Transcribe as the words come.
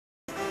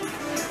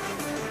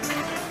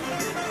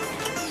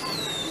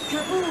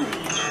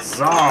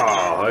So,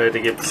 heute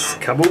gibt's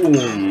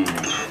Kaboom.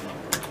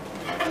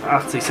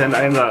 80 Cent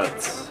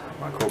Einsatz.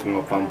 Mal gucken,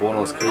 ob wir einen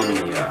Bonus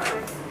kriegen hier.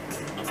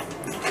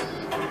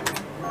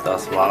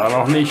 Das war er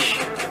noch nicht.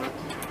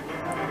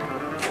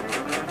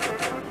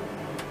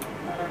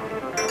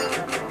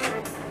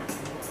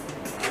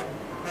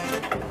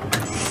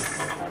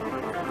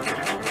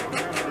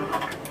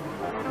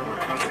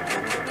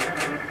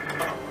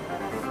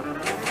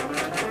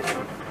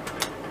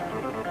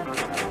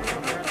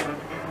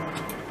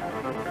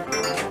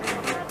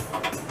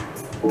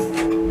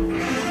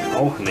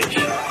 Auch nicht.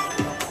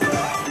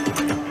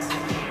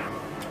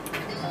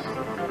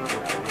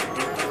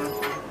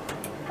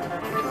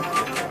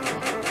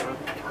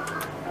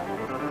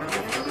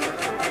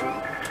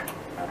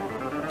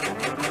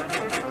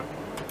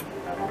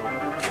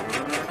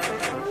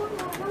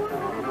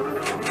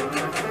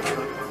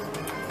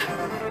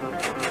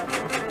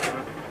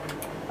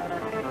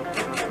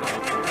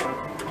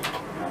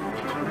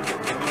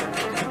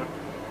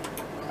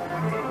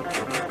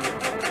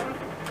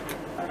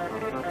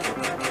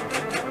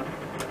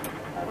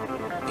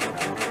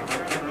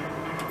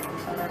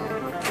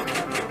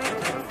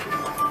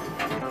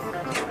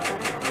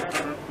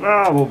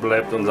 Na, wo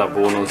bleibt unser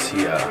Bonus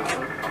hier?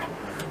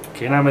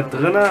 Keiner mit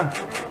drinne?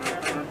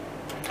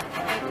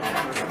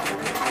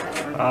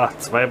 Ach,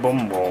 2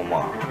 Bomben brauchen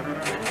wir.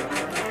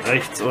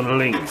 Rechts und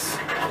links.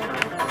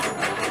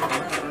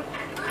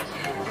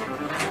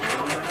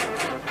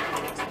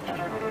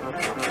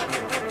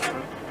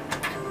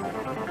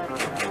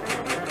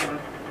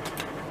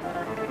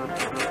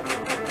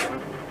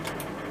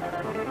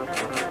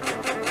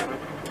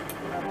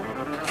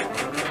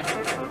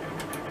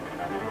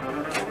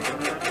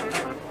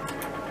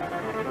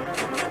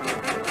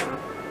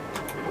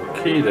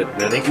 Okay,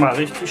 das werde ich mal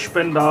richtig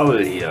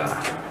spendabel hier.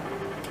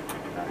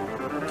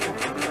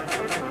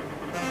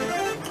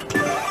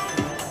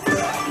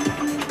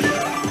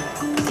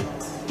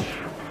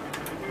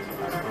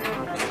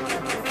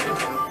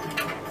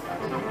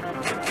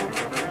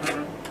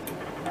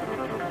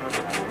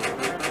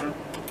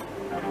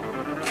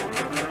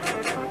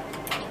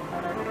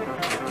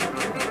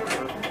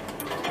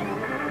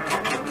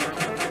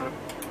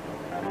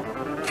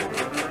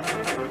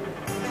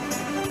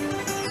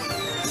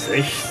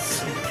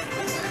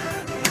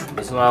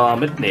 Müssen wir mal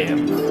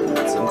mitnehmen.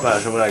 Jetzt sind wir ja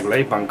schon wieder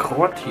gleich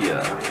bankrott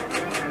hier.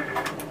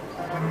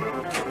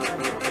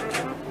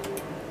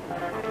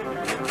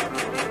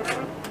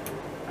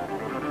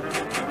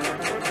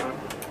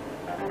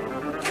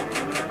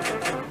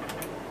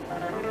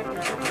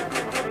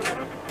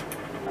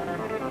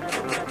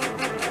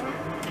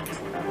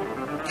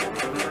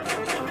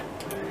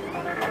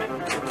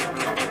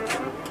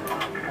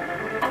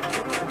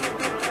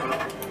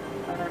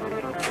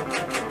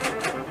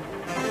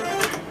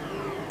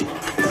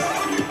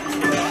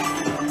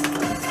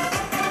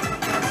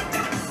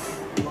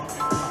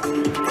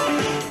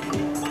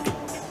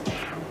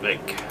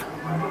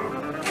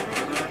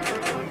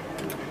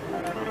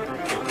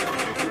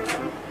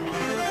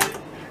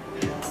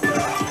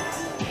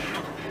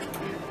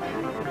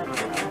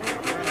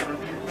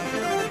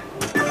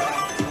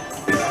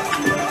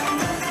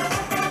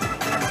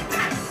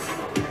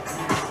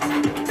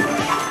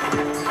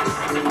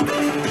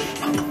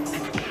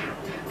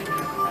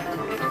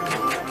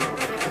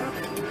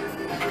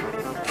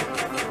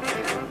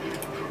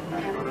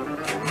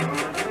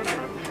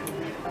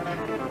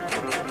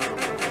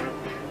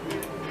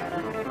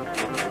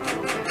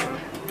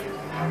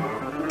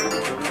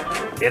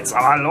 Jetzt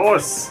aber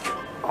los!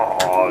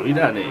 Oh,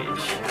 wieder nicht.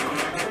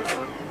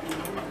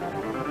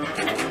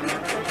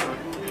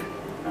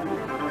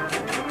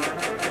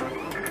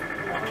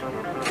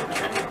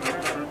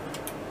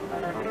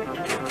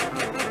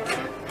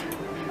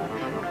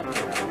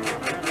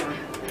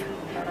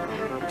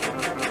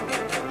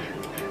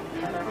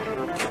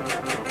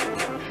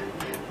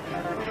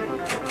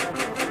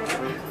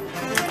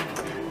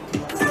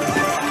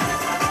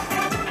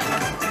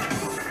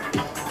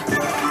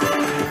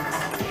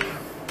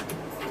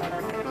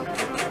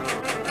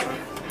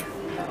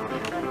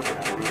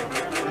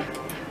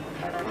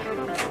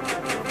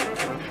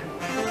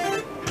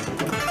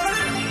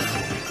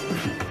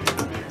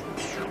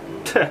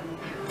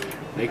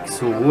 Nichts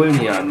zu holen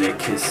hier an der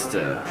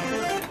Kiste.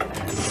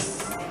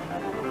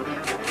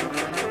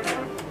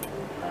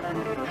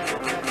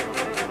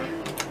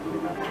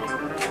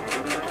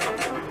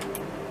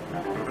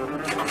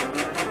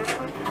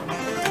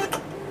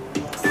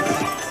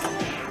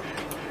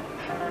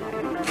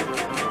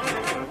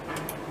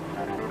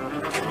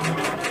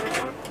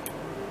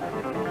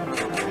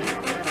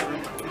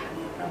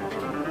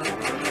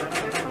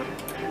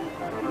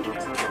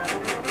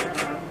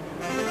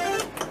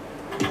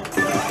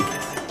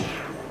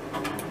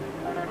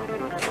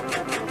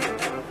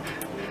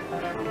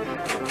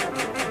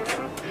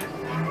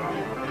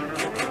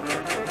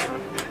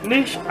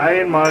 Nicht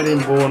einmal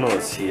den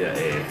Bonus hier,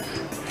 ey.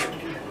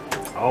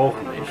 Auch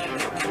nicht.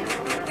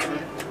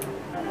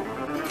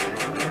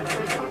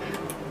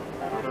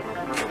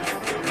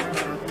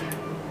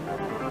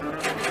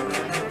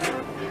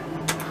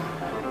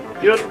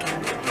 Gut,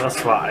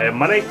 das war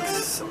einmal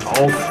nix.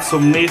 Auf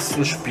zum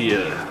nächsten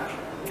Spiel.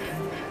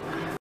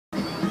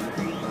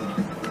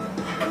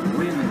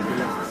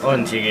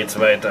 Und hier geht's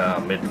weiter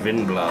mit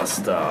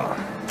Windblaster.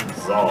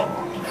 So,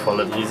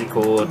 volles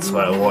Risiko,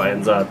 2 Euro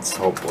Einsatz,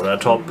 Haupt oder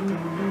Top. Gucken,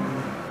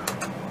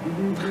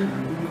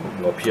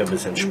 ob hier ein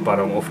bisschen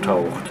Spannung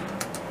auftaucht.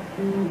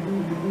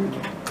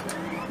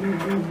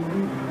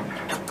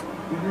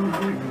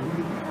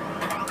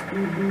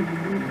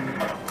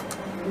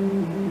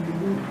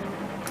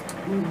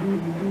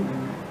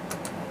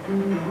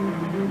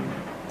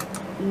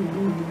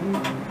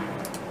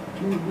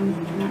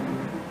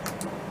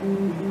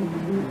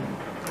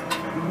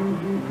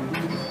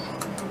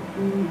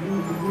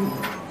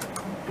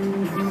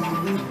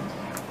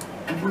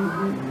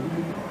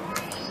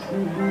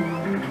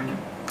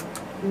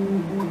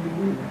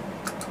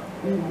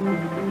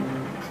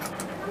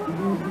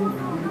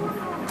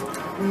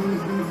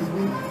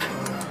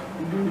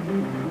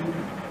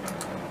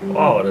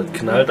 Wow, das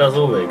knallt da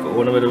so weg,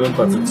 ohne mit der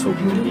Wimper zu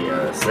zucken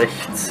hier.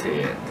 16.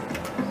 Weg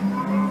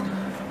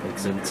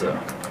sind sie.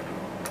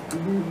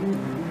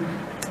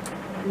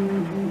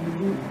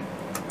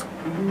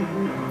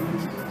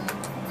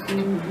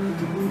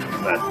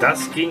 Na,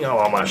 das ging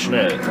aber mal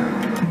schnell.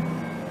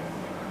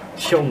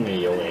 Junge,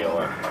 Junge,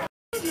 Junge.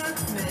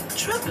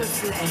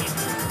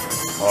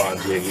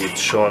 Und hier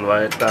geht's schon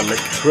weiter mit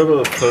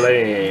Triple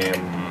Flame.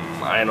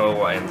 1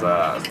 Euro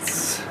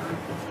Einsatz.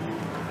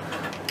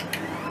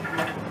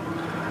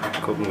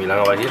 Gucken, wie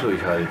lange wir hier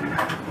durchhalten.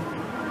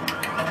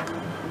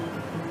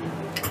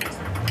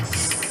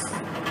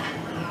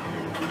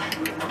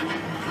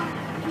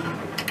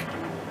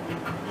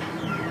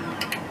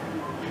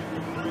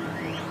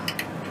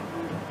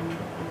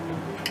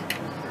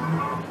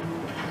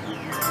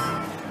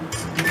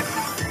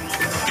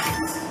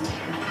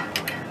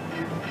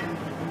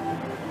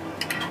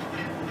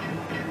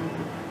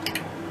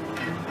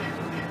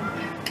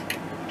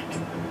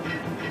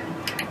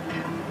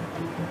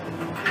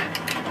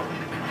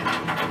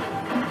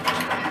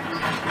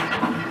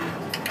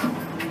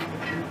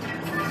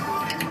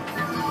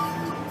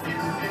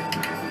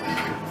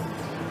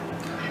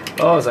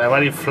 Los,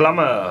 einmal die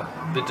Flamme.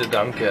 Bitte,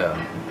 danke.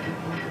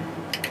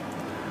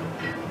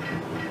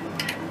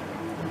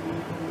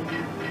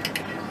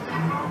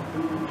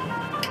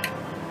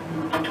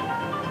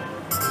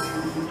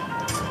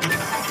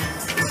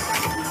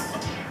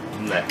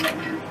 Ne.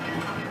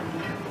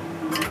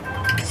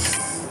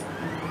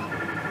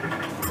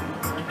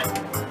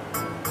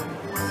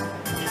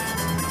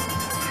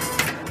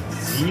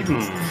 Sieben.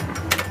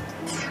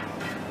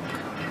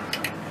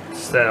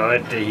 Was ist denn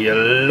heute hier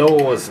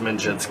los,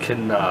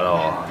 Menschenskinder?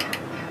 Doch.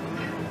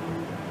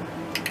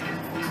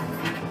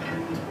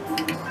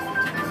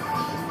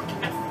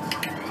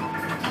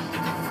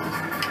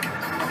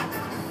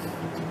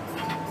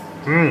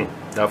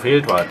 Da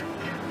fehlt was.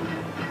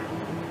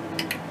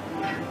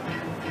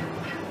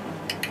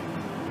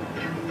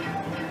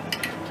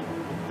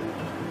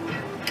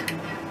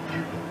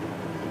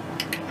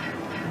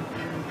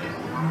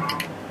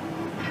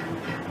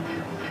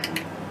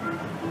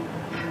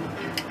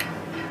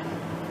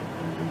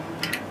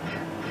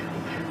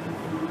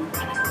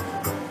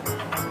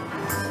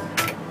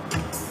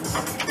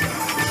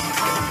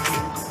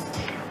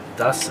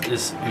 Das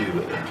ist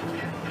übel.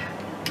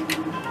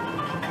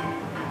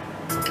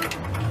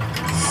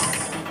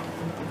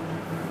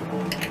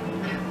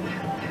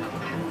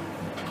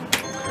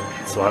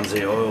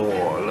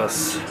 €20,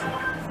 lass.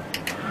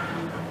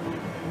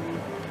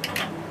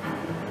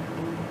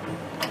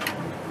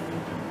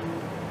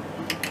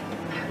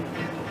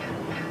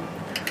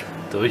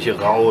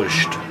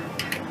 Durchgerauscht.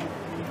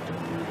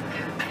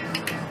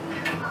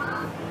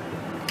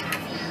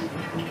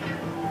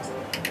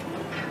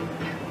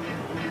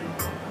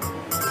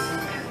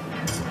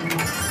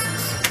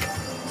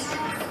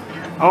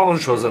 Auch ein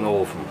Schuss in den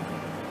Ofen.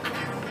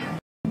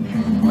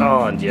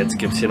 Oh, und jetzt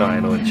gibt es hier noch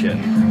ein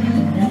Rundchen.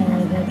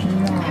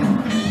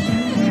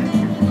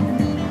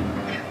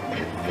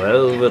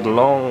 Velvet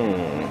Lounge.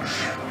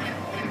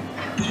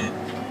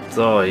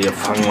 So, hier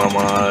fangen wir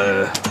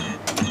mal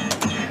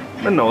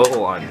mit einem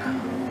Euro an.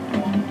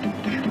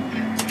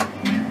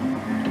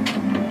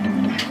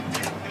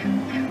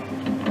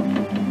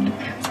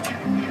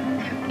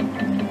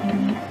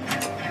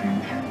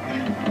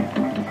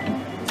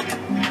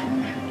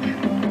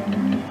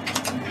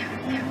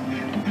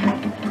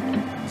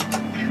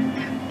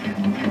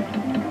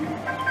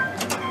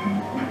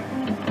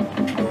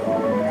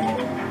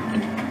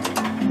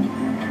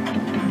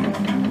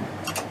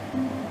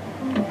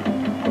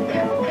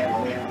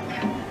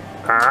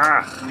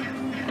 Ach,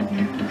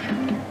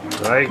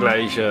 3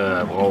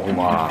 gleiche brauchen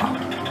wir.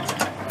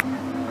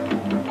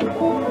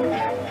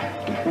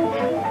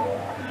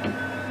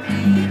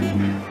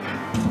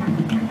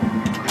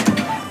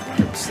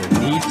 Gibt's eine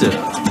Niete?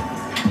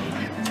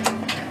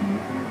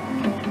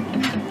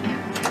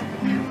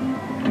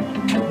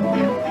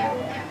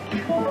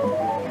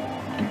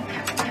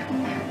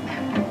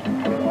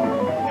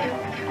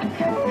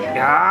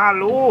 Ja,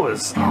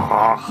 los!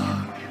 Ach.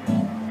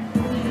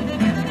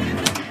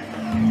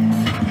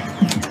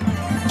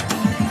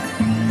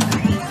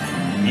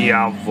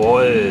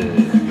 Jawohl.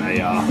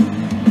 Naja.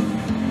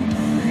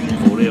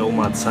 Wurde ja auch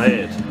mal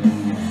Zeit.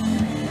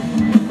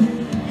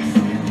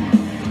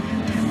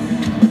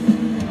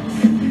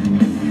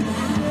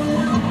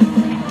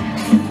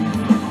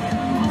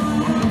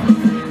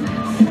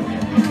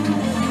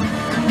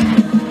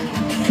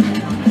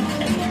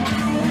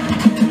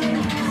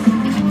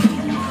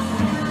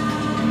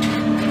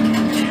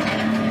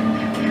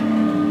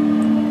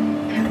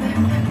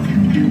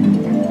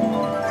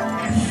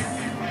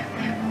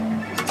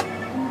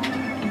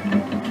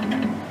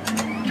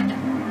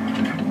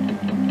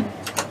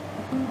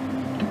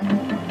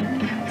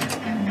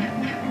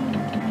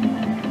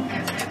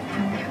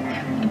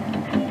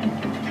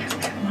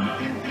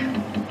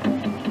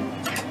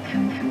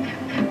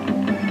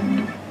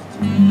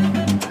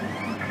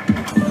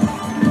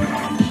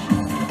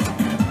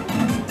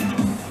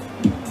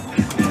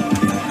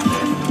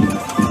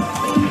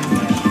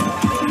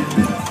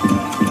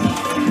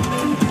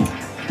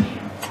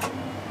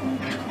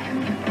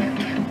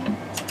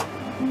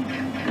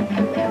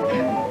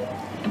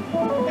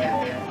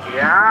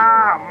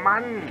 Ja,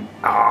 Mann.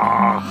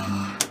 Ach.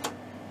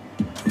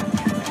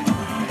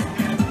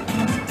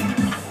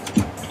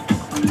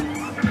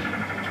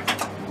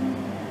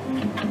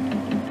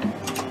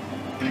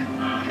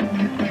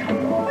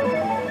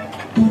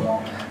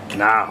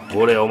 Na,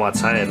 wurde ja auch mal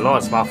Zeit.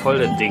 Los, mach voll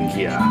das Ding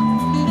hier.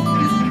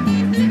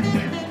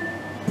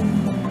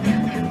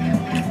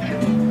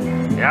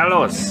 Ja,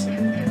 los.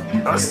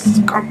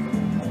 Los, komm.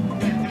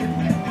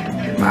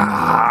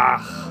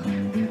 Ach.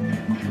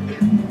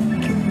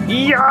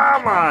 Ja,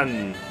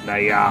 Mann.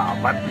 Naja,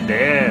 was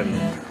denn?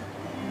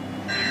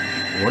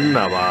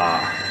 Wunderbar.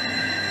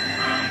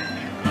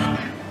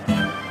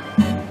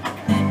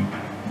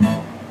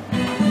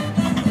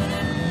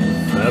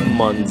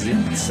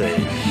 $75.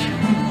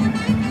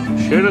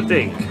 Schönes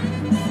Ding.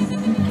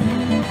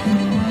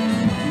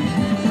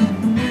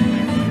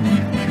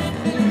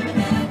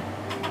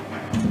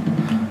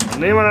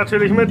 Nehmen wir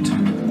natürlich mit.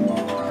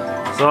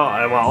 So,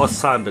 einmal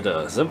auszahlen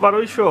bitte. Sind wir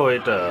durch für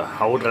heute.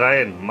 Haut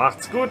rein.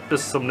 Macht's gut.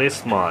 Bis zum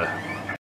nächsten Mal.